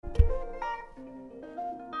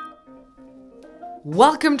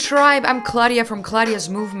Welcome, tribe. I'm Claudia from Claudia's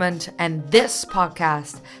Movement, and this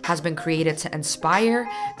podcast has been created to inspire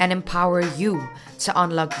and empower you to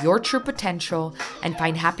unlock your true potential and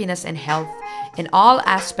find happiness and health in all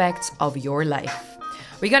aspects of your life.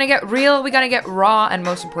 We're gonna get real, we're gonna get raw, and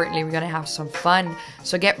most importantly, we're gonna have some fun.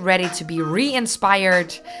 So get ready to be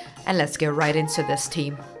re-inspired, and let's get right into this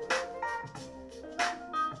team.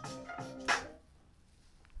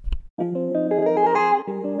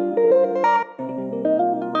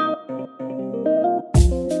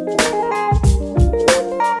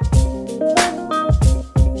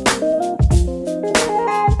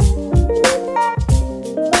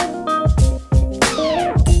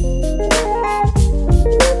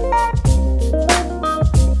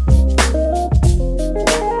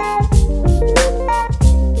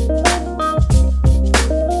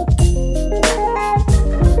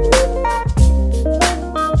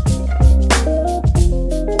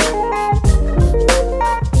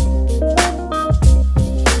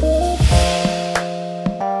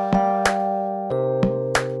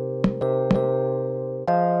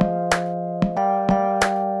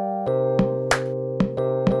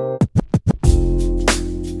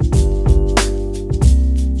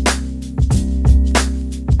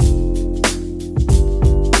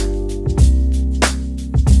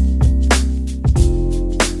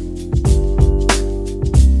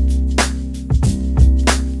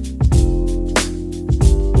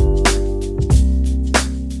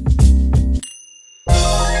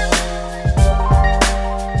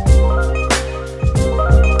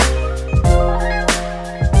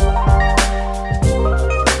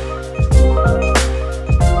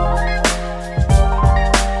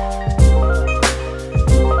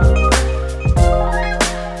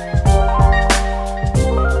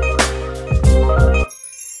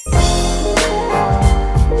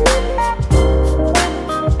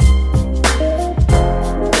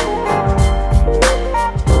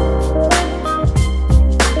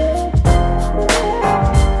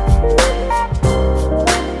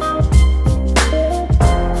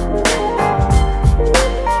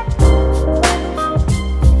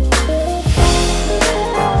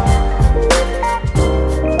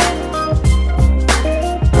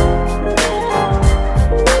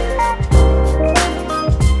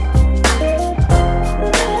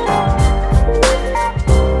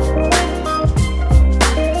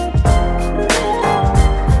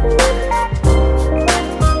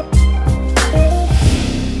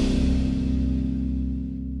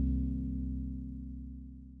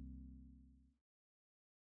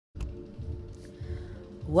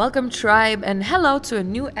 Welcome, tribe, and hello to a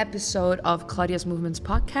new episode of Claudia's Movements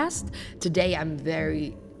podcast. Today, I'm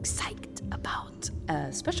very excited about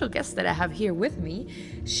a special guest that I have here with me.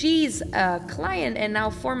 She's a client and now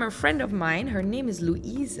former friend of mine. Her name is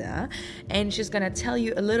Louisa, and she's going to tell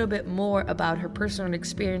you a little bit more about her personal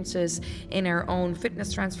experiences in her own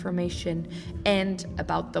fitness transformation and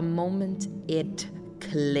about the moment it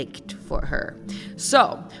clicked for her.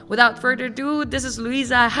 So, without further ado, this is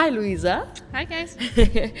Louisa. Hi, Louisa. Hi, guys.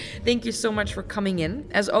 Thank you so much for coming in.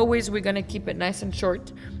 As always, we're gonna keep it nice and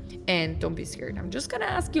short, and don't be scared. I'm just gonna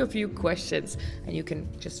ask you a few questions, and you can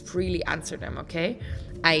just freely answer them, okay?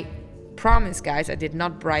 I promise, guys, I did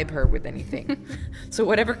not bribe her with anything. So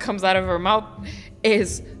whatever comes out of her mouth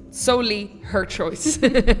is solely her choice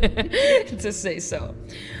to say so.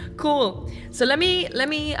 Cool. So let me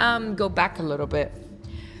go back a little bit.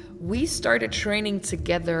 We started training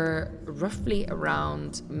together roughly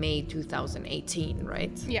around May 2018,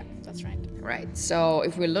 right? Yeah, that's right. Right. So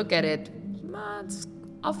if we look at it, it's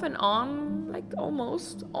off and on, like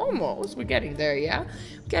almost, we're getting there, yeah?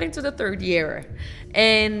 Getting to the third year.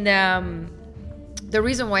 And the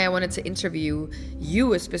reason why I wanted to interview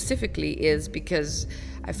you specifically is because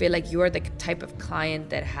I feel like you are the type of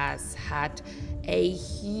client that has had a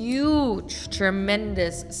huge,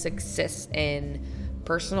 tremendous success in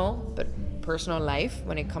personal life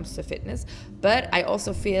when it comes to fitness, but I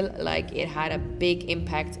also feel like it had a big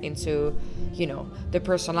impact into, the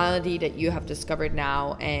personality that you have discovered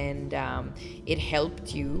now, and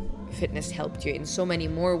fitness helped you in so many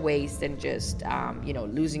more ways than just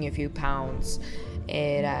losing a few pounds.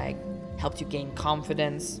 It helped you gain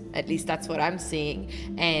confidence, at least that's what I'm seeing,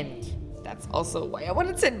 and that's also why I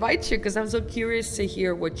wanted to invite you, because I'm so curious to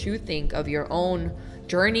hear what you think of your own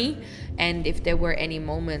journey, and if there were any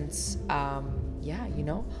moments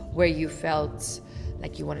where you felt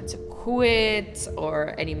like you wanted to quit,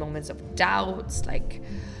 or any moments of doubts. Like,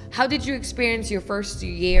 how did you experience your first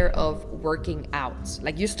year of working out?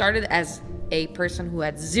 Like, you started as a person who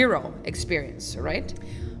had zero experience, right?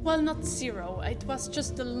 Well, not zero. It was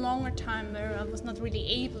just a longer time where I was not really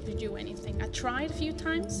able to do anything. I tried a few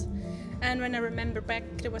times, and when I remember back,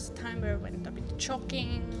 there was a time where I went a bit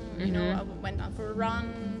jogging, you know, I went out for a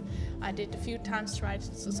run. I did a few times, tried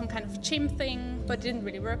some kind of gym thing, but it didn't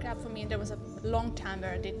really work out for me. And there was a long time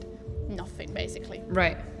where I did nothing, basically.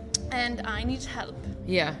 Right. And I need help.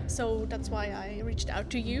 Yeah. So that's why I reached out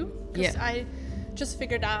to you, because I just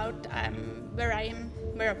figured out where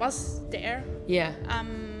I was there. Yeah.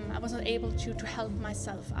 I wasn't able to help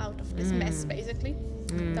myself out of this mess, basically,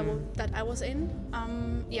 that I was in.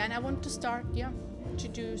 And I want to start, to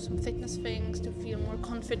do some fitness things, to feel more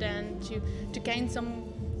confident, to gain some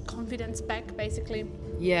confidence back, basically.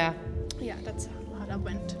 Yeah. Yeah, that's how that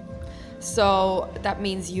went. So that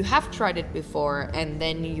means you have tried it before, and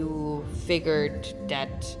then you figured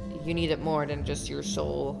that you needed more than just your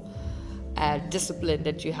sole discipline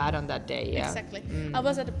that you had on that day. Yeah. Exactly. I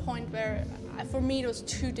was at a point where, for me, it was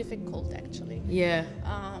too difficult, actually. Yeah.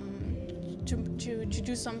 To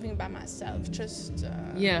do something by myself, just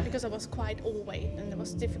because I was quite overweight, and it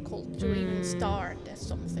was difficult to even start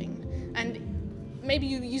something. And maybe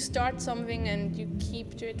you start something and you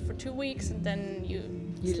keep to it for 2 weeks, and then you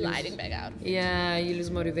sliding back out. Yeah, you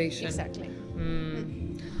lose motivation. Exactly.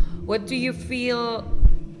 What do you feel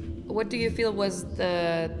was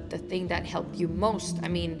the thing that helped you most? I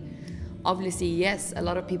mean, obviously, yes, a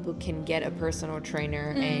lot of people can get a personal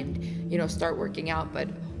trainer and, start working out, but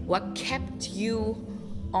what kept you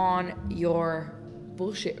on your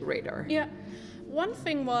bullshit radar? Yeah. One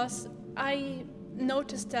thing was, I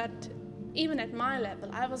noticed that even at my level,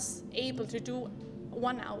 I was able to do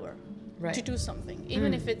 1 hour to do something,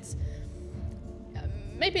 even if it's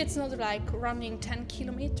maybe it's not like running 10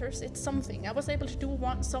 kilometers, it's something. I was able to do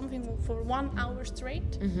something for 1 hour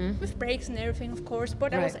straight, with breaks and everything, of course,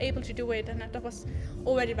 but I was able to do it, and that was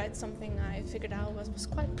already something I figured out. I was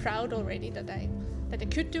quite proud already that I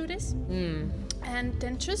could do this. And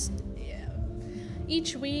then just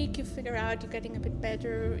each week you figure out you're getting a bit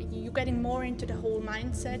better, you're getting more into the whole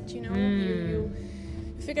mindset, you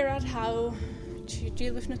figure out how to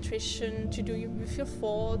deal with nutrition, to do with your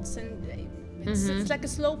thoughts, and it's like a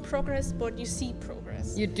slow progress, but you see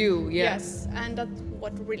progress. You do, yes. And that's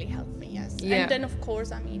what really helped me, yes. Yeah. And then, of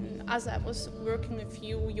course, I mean, as I was working with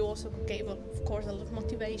you, you also gave, of course, a lot of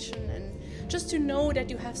motivation, and just to know that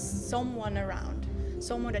you have someone around,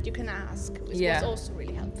 someone that you can ask, was also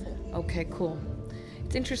really helpful. Okay, cool.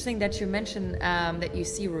 It's interesting that you mentioned that you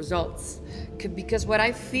see results, because what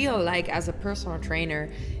I feel like as a personal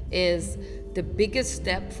trainer is the biggest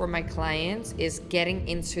step for my clients is getting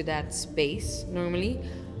into that space normally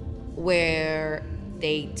where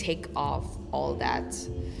they take off all that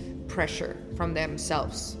pressure from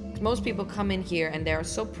themselves. Most people come in here and they are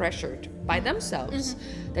so pressured by themselves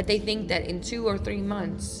that they think that in 2 or 3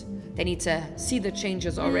 months they need to see the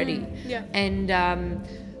changes already. And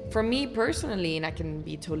for me personally, and I can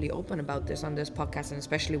be totally open about this on this podcast, and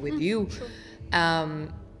especially with you,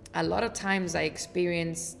 a lot of times I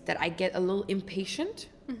experience that I get a little impatient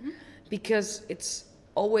because it's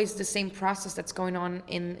always the same process that's going on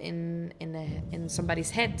in somebody's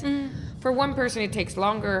head. For one person it takes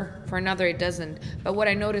longer, for another it doesn't. But what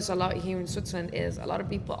I notice a lot here in Switzerland is a lot of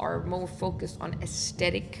people are more focused on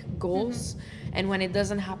aesthetic goals, and when it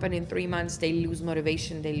doesn't happen in 3 months, they lose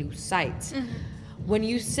motivation, they lose sight. When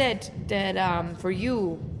you said that for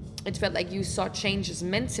you, it felt like you saw changes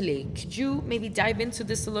mentally, could you maybe dive into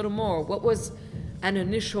this a little more? What was an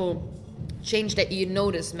initial change that you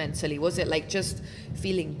noticed mentally? Was it like just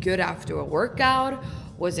feeling good after a workout?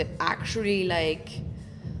 Was it actually like,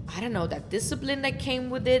 I don't know, that discipline that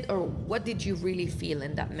came with it? Or what did you really feel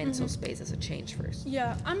in that mental space as a change first?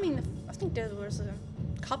 Yeah, I mean, I think there was a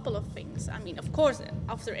couple of things. I mean, of course,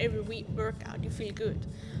 after every workout, you feel good.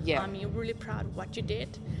 Yeah. You're really proud of what you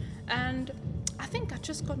did. And I think I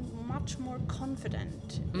just got much more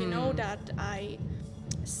confident, you know, that I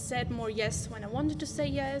said more yes when I wanted to say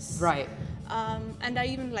yes. Right. And I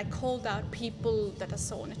even like called out people that I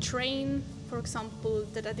saw on a train, for example,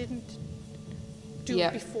 that I didn't do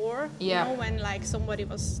before. You know, when like somebody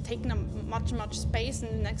was taking a much space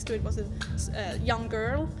and next to it was a young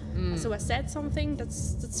girl. So I said something.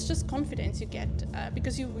 That's just confidence you get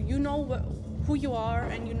because you know who you are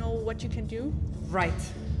and you know what you can do. Right.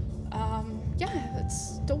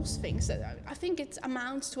 It's those things. I think it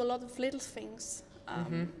amounts to a lot of little things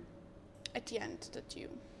at the end that you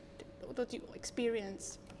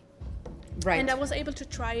experience. Right. And I was able to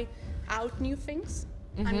try out new things.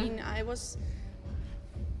 I mean, I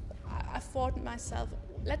thought myself,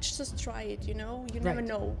 let's just try it, you know, you never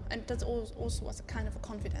know. And that also was a kind of a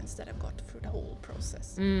confidence that I got through the whole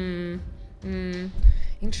process.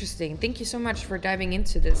 Interesting. Thank you so much for diving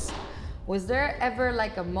into this. Was there ever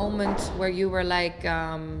like a moment where you were like,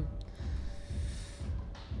 I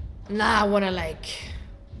want to like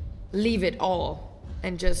leave it all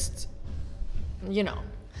and just,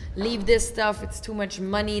 leave this stuff. It's too much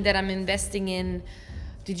money that I'm investing in.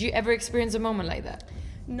 Did you ever experience a moment like that?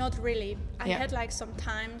 Not really. I had like some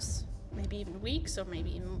times, maybe even weeks or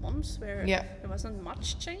maybe even months where there wasn't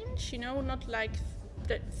much change, not like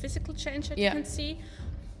the physical change that you can see.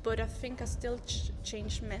 But I think I still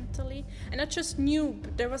changed mentally, and I just knew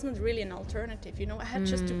there wasn't really an alternative. I had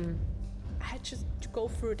just to go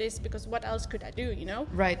through this, because what else could I do?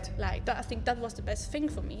 Right. Like that, I think that was the best thing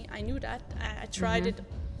for me. I knew that. I tried it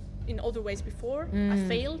in other ways before. I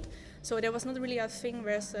failed, so there was not really a thing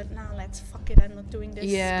where I said, "No, let's fuck it. I'm not doing this."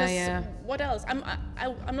 Yeah. What else?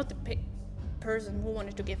 I'm not the person who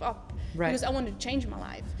wanted to give up, because I wanted to change my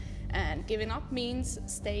life. And giving up means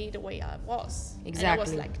stay the way I was. Exactly. And I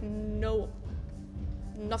was like,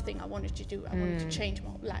 nothing I wanted to do. I wanted to change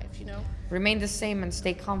my life, Remain the same and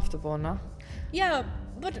stay comfortable, no? Yeah,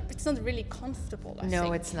 but it's not really comfortable, I think.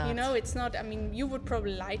 No, it's not. It's not. I mean, you would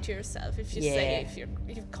probably lie to yourself if you say if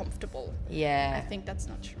you're comfortable. Yeah. I think that's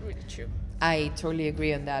not really true. I totally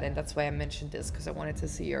agree on that, and that's why I mentioned this, because I wanted to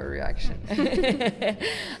see your reaction.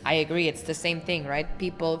 I agree, it's the same thing, right?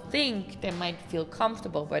 People think they might feel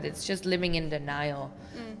comfortable, but it's just living in denial,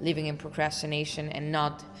 living in procrastination, and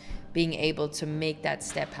not being able to make that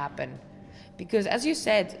step happen. Because as you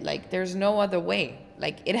said, like, there's no other way.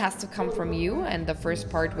 Like, it has to come from you, and the first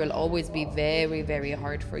part will always be very, very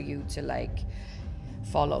hard for you to, like,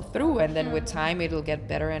 follow through, and then with time, it'll get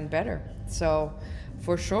better and better. So,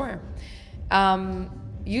 for sure.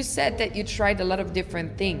 You said that you tried a lot of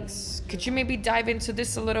different things. Could you maybe dive into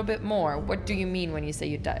this a little bit more? What do you mean when you say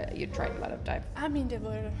you tried a lot of dive? I mean, there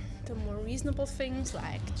were the more reasonable things,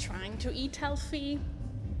 like trying to eat healthy.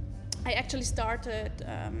 I actually started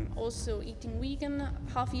also eating vegan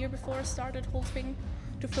half a year before I started whole thing,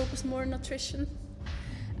 to focus more on nutrition.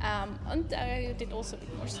 And I did also a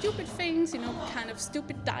bit more stupid things, kind of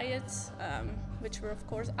stupid diets, which were of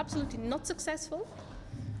course absolutely not successful.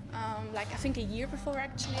 Like I think a year before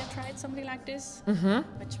actually I tried something like this,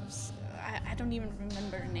 which was, I don't even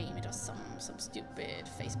remember the name. It was some stupid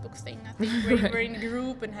Facebook thing, I think, where you were in a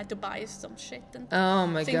group and had to buy some shit and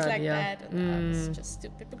things like that. And that was just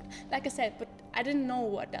stupid. But like I said, but I didn't know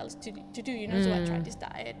what else to do, so I tried this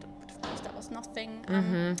diet, but of course that was nothing.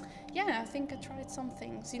 I think I tried some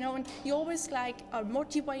things, and you always like are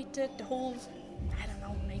motivated the whole, I don't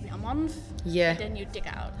know, maybe a month. Yeah. And then you dig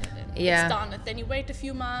out and then it's done. And then you wait a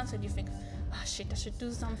few months and you think, shit, I should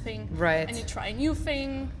do something. Right. And you try a new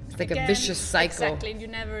thing. It's like a vicious cycle. Exactly. And you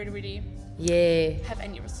never really have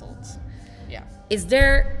any results. Yeah. Is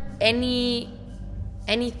there anything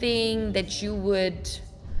that you would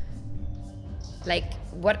like,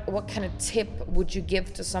 what kind of tip would you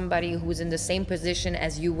give to somebody who's in the same position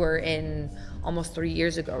as you were in almost 3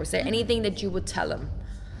 years ago? Is there anything that you would tell them?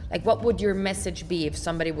 Like, what would your message be if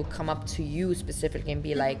somebody would come up to you specifically and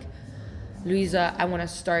be like, Louisa, I want to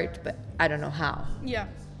start, but I don't know how? Yeah.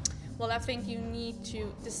 Well, I think you need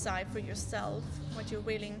to decide for yourself what you're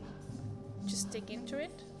willing to stick into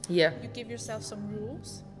it. Yeah. You give yourself some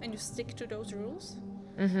rules and you stick to those rules.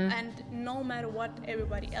 And no matter what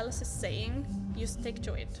everybody else is saying, you stick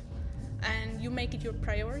to it. And you make it your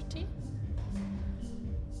priority.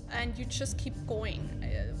 And you just keep going.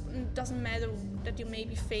 It doesn't matter that you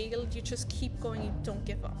maybe failed, you just keep going, you don't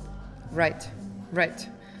give up. Right.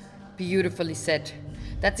 Beautifully said.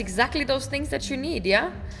 That's exactly those things that you need,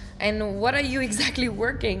 yeah? And what are you exactly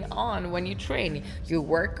working on when you train? You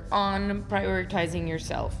work on prioritizing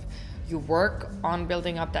yourself. You work on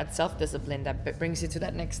building up that self-discipline that brings you to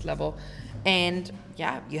that next level. And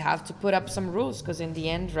you have to put up some rules, because in the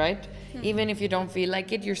end, right, even if you don't feel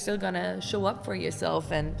like it, you're still gonna show up for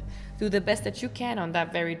yourself and do the best that you can on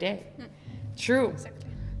that very day. True. Exactly.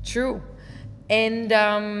 True.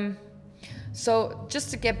 And so just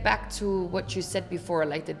to get back to what you said before,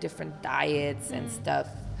 like the different diets and stuff.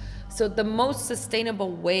 So the most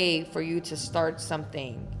sustainable way for you to start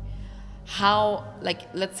something, how, like,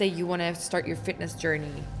 let's say you want to start your fitness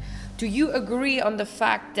journey. Do you agree on the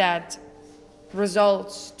fact that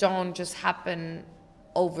results don't just happen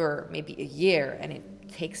over maybe a year, and it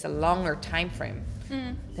takes a longer time frame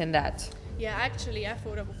than that? Yeah, actually, I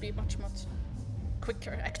thought it would be much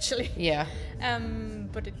quicker, actually. Yeah.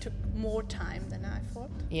 But it took more time than I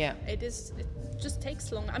thought. Yeah. It just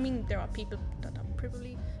takes long. I mean, there are people that are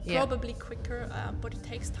probably quicker, but it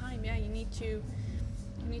takes time. Yeah, you need to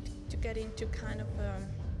get into kind of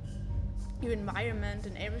your environment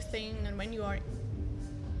and everything. And when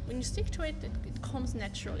when you stick to it, it comes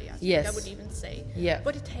naturally. I think Yes. I would even say. Yeah.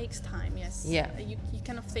 But it takes time. Yes. Yeah. You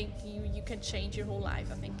kind of think you can change your whole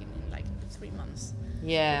life. I think in like 3 months.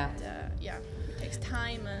 Yeah. But, yeah. It takes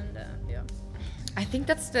time and yeah. I think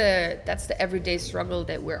that's the everyday struggle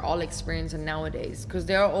that we're all experiencing nowadays, because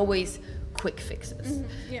there are always quick fixes.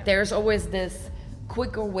 Yeah. There's always this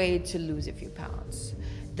quicker way to lose a few pounds,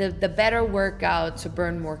 the better workout to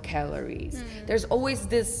burn more calories. There's always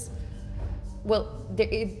this, well,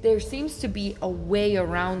 there seems to be a way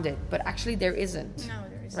around it, but actually there isn't. No,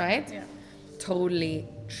 there isn't. Right? Yeah. Totally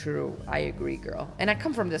true. I agree, girl. And I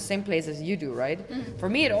come from the same place as you do, right? For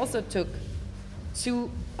me, it also took 2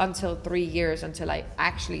 until 3 years until I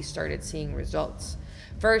actually started seeing results.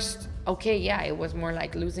 First, okay, yeah, it was more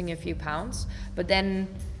like losing a few pounds, but then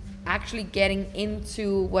actually getting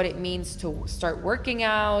into what it means to start working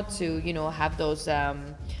out, to, you know, have those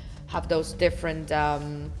different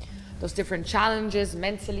challenges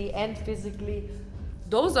mentally and physically.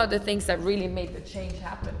 Those are the things that really made the change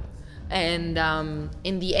happen. And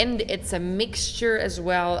in the end, it's a mixture as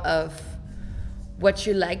well of what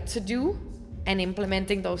you like to do and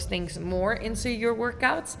implementing those things more into your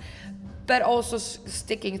workouts, but also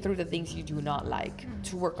sticking through the things you do not like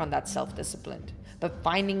to work on that self-discipline. But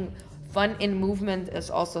finding fun in movement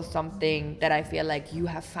is also something that I feel like you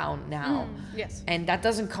have found now. Yes. And that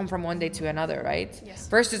doesn't come from one day to another, right? Yes.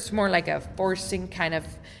 First, it's more like a forcing kind of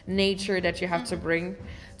nature that you have to bring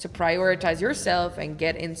to prioritize yourself and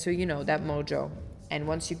get into, you know, that mojo. And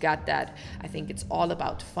once you got that, I think it's all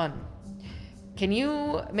about fun. Can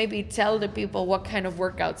you maybe tell the people what kind of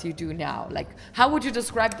workouts you do now? Like, how would you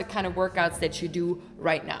describe the kind of workouts that you do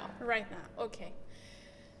right now? Right now, okay.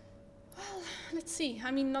 Well, let's see. I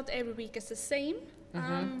mean, not every week is the same,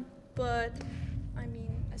 but I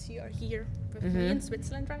mean, as you are here with me in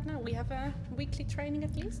Switzerland right now, we have a weekly training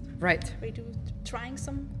at least. Right. We do trying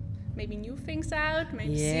some maybe new things out,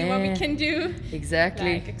 maybe see what we can do.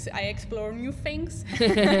 Exactly. Like I explore new things.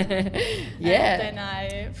 Yeah. And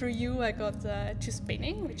then through you, I got to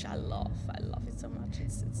spinning, which I love. I love it so much.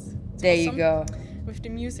 It's there awesome. you go. With the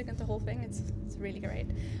music and the whole thing, it's really great.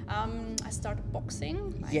 I started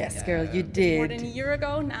boxing. Yes, girl, you did. More than a year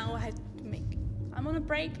ago. Now I'm on a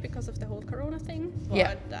break because of the whole Corona thing. But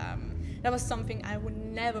Yeah. that was something I would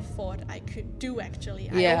never thought I could do actually.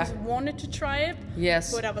 Yeah. I always wanted to try it.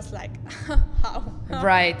 Yes. But I was like, how?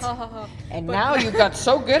 Right. And But now you got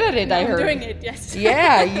so good at it, now I I'm heard. doing it, yes.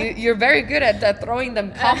 Yeah, you're very good at throwing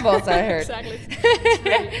them combos, I heard. Exactly.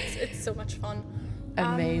 It's so much fun.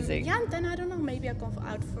 Amazing. Yeah, and then I don't know, maybe I go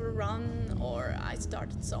out for a run, or I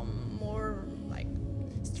started some more like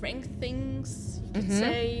strength things, you could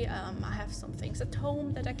say. I have some things at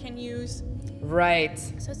home that I can use. Right.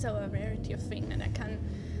 So it's a variety of things, and I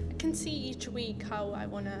can see each week how I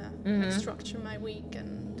want to structure my week and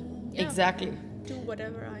Exactly. do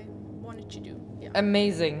whatever I wanted to do. Yeah.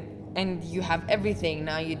 Amazing. And you have everything.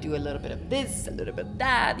 Now you do a little bit of this, a little bit of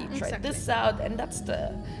that. You try Exactly. this out. And that's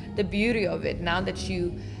the beauty of it. Now that you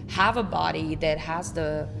have a body that has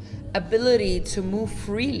the ability to move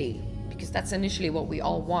freely, because that's initially what we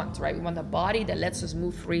all want, right? We want a body that lets us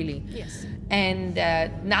move freely. Yes. And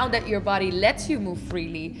now that your body lets you move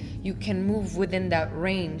freely, you can move within that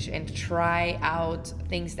range and try out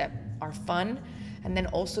things that are fun. And then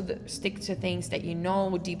also stick to things that you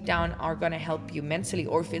know deep down are going to help you mentally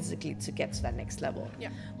or physically to get to that next level,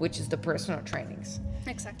 which is the personal trainings.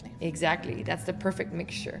 Exactly. Exactly. That's the perfect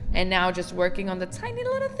mixture. And now just working on the tiny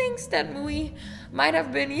little things that we might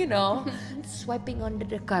have been, you know, swiping under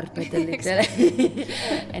the carpet a little.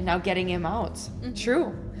 And now getting him out.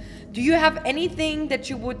 True. Do you have anything that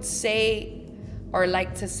you would say or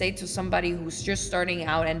like to say to somebody who's just starting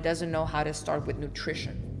out and doesn't know how to start with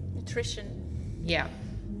nutrition? Nutrition. Yeah.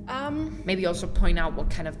 Maybe also point out what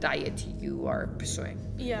kind of diet you are pursuing.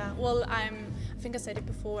 Yeah, well, I think I said it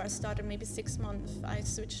before, I started maybe 6 months, I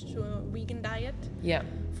switched to a vegan diet. Yeah.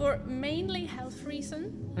 For mainly health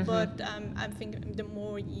reason, but I think the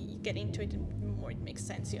more you get into it, the more it makes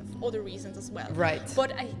sense. You have other reasons as well. Right.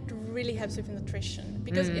 But it really helps with nutrition,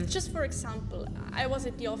 because if just, for example, I was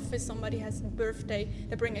at the office, somebody has a birthday,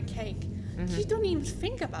 they bring a cake. You don't even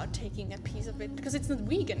think about taking a piece of it because it's not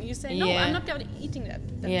vegan. You say, no, I'm not going to eating that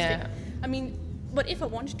thing. I mean, but if I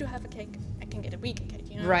wanted to have a cake, I can get a vegan cake,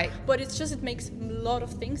 you know? Right. But it's just, it makes a lot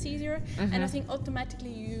of things easier. And I think automatically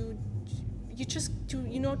you just, to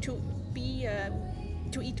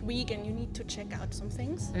eat vegan, you need to check out some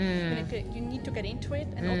things. You need to get into it,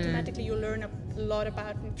 and automatically you learn a lot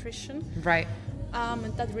about nutrition. Right.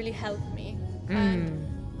 And that really helped me.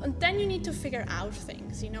 And then you need to figure out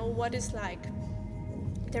things, you know, what is like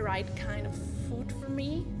the right kind of food for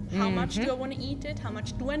me. How much do I want to eat it? How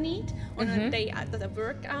much do I need on a day that I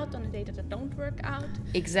work out, on a day that I don't work out?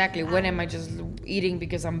 Exactly. When am I just eating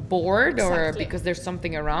because I'm bored or because there's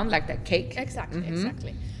something around, like that cake?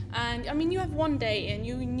 Exactly. And I mean, you have one day and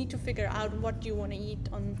you need to figure out what you want to eat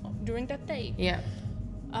during that day. Yeah.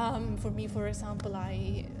 For me, for example,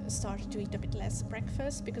 I started to eat a bit less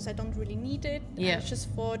breakfast because I don't really need it. Yeah. I just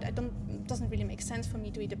thought it doesn't really make sense for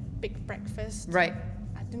me to eat a big breakfast. Right.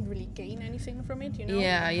 I didn't really gain anything from it,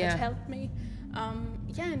 Yeah. It helped me.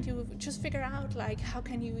 And you just figure out like how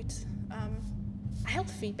can you eat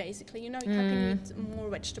healthy, basically. How can you eat more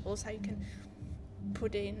vegetables? How you can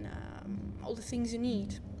put in all the things you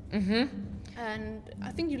need. And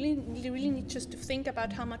I think you really need just to think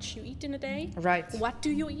about how much you eat in a day. Right. What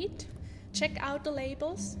do you eat? Check out the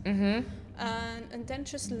labels. And then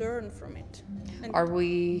just learn from it. And are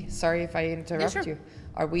we, sorry if I interrupt you,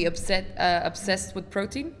 are we obsessed with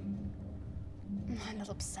protein? I'm not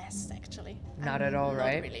obsessed, actually. Not at all,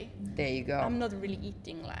 right? Not really. There you go. I'm not really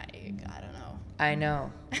eating like, I don't know. I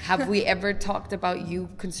know. Have we ever talked about you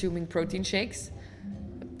consuming protein shakes?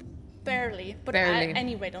 Barely, but I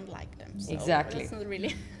anyway don't like them. So exactly. That's not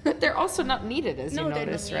really. But they're also not needed, as you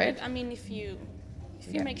notice, they're not right? needed. I mean, if you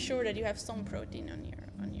make sure that you have some protein on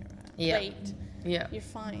your plate, you're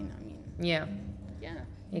fine. I mean. Yeah.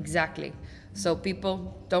 Exactly. So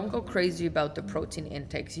people, don't go crazy about the protein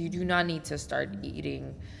intakes. You do not need to start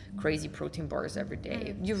eating crazy protein bars every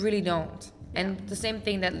day. You really don't. And the same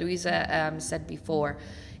thing that Louisa said before.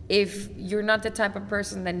 If you're not the type of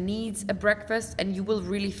person that needs a breakfast and you will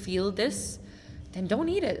really feel this, then don't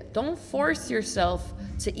eat it. Don't force yourself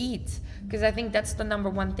to eat. Because I think that's the number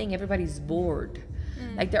one thing. Everybody's bored.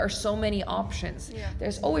 Like there are so many options.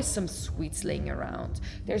 There's always some sweets laying around.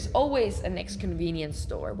 There's always a next convenience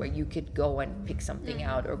store where you could go and pick something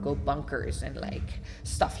out, or go bunkers and like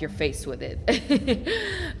stuff your face with it.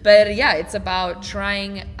 But yeah, it's about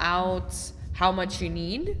trying out how much you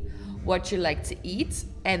need, what you like to eat,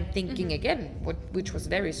 and thinking again, which was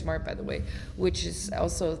very smart, by the way, which is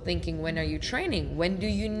also thinking, when are you training? When do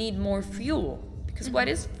you need more fuel? Because what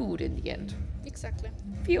is food in the end? Exactly.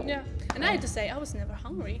 Fuel. Yeah. And I had to say, I was never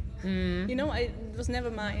hungry. It was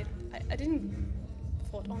never I didn't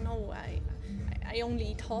thought, oh no, I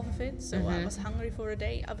only eat half of it, so I was hungry for a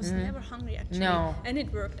day. I was never hungry, actually. No. And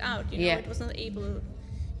it worked out, it was not able,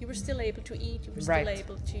 you were still able to eat, you were still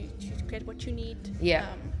able to get what you need.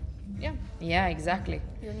 Yeah, exactly.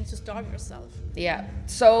 You don't need to starve yourself. Yeah.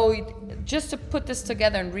 So just to put this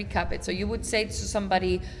together and recap it, so you would say to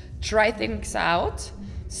somebody, try things out,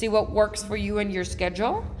 see what works for you and your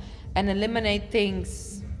schedule, and eliminate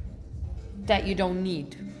things that you don't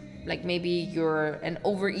need. Like maybe you're an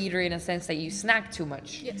overeater in a sense that you snack too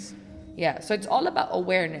much. Yes. Yeah. So it's all about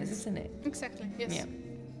awareness, isn't it? Exactly. Yes. Yeah.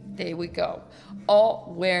 There we go.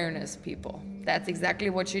 Awareness, people. That's exactly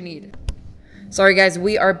what you need. Sorry guys,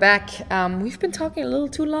 we are back. We've been talking a little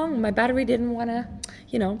too long. My battery didn't want to,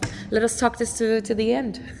 let us talk this to the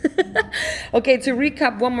end. Okay, to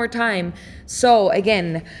recap one more time. So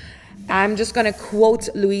again, I'm just going to quote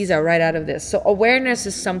Louisa right out of this. So awareness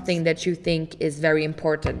is something that you think is very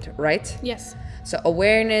important, right? Yes. So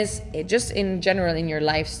awareness, just in general in your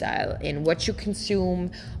lifestyle, in what you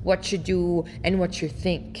consume, what you do, and what you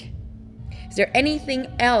think. Is there anything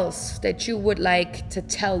else that you would like to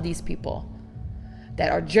tell these people that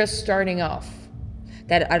are just starting off,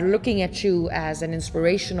 that are looking at you as an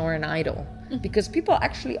inspiration or an idol? Because people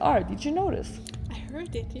actually are. Did you notice? I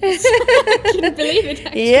heard it, yes. I couldn't believe it,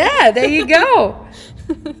 actually. Yeah, there you go.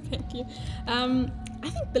 Thank you. I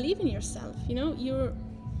think believe in yourself. You're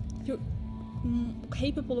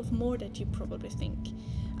capable of more than you probably think.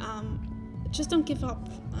 Just don't give up.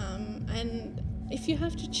 And if you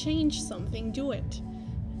have to change something, do it.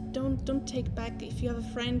 Don't take back. If you have a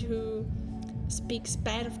friend who speaks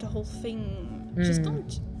bad of the whole thing, just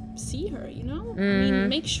don't see her, I mean,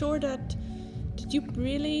 make sure that you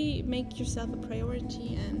really make yourself a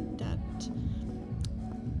priority, and that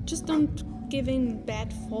just don't give in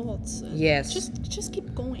bad thoughts. Yes. Just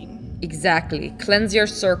keep going. Exactly. Cleanse your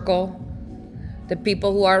circle. The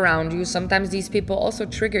people who are around you, sometimes these people also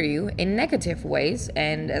trigger you in negative ways,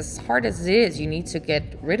 and as hard as it is, you need to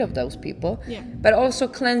get rid of those people. Yeah. But also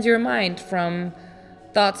cleanse your mind from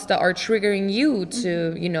thoughts that are triggering you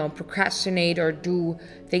to, procrastinate or do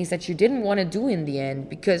things that you didn't want to do in the end.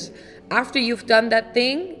 Because after you've done that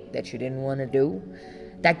thing that you didn't want to do,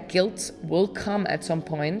 that guilt will come at some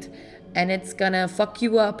point, and it's gonna fuck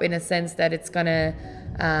you up in a sense that it's gonna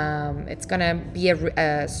be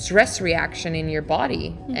a stress reaction in your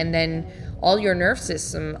body, and then all your nerve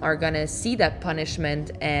system are gonna see that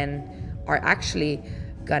punishment and are actually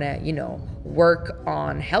gonna, work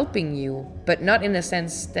on helping you, but not in the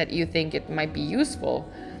sense that you think it might be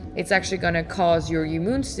useful. It's actually gonna cause your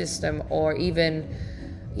immune system, or even,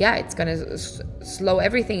 it's gonna slow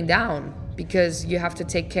everything down, because you have to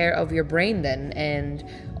take care of your brain then, and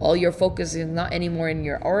all your focus is not anymore in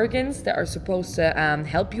your organs that are supposed to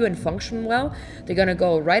help you and function well. They're gonna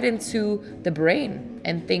go right into the brain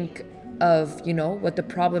and think of, what the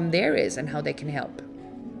problem there is and how they can help.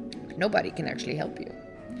 Nobody can actually help you.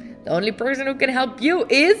 The only person who can help you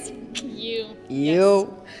is you. Yes.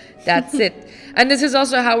 That's it. And this is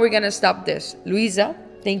also how we're gonna stop this. Louisa,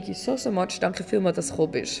 thank you so much. Dank je veel dat het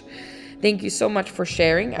goed is. Thank you so much for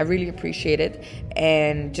sharing. I really appreciate it.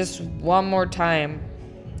 And just one more time,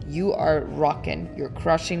 you are rocking. You're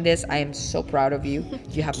crushing this. I am so proud of you.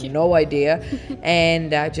 You have no idea.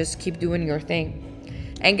 And just keep doing your thing.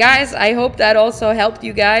 And guys, I hope that also helped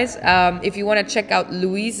you guys. If you want to check out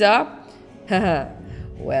Louisa,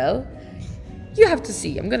 well, you have to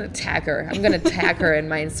see. I'm going to tag her. I'm going to tag her in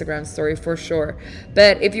my Instagram story for sure.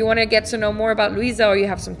 But if you want to get to know more about Louisa, or you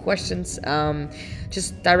have some questions,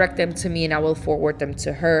 just direct them to me and I will forward them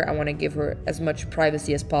to her. I want to give her as much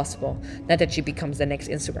privacy as possible. Not that she becomes the next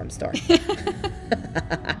Instagram star.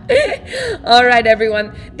 All right,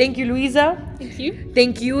 everyone. Thank you, Louisa. Thank you.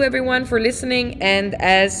 Thank you, everyone, for listening. And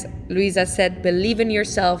as Louisa said, believe in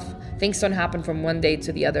yourself. Things don't happen from one day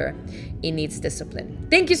to the other. It needs discipline.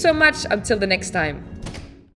 Thank you so much. Until the next time.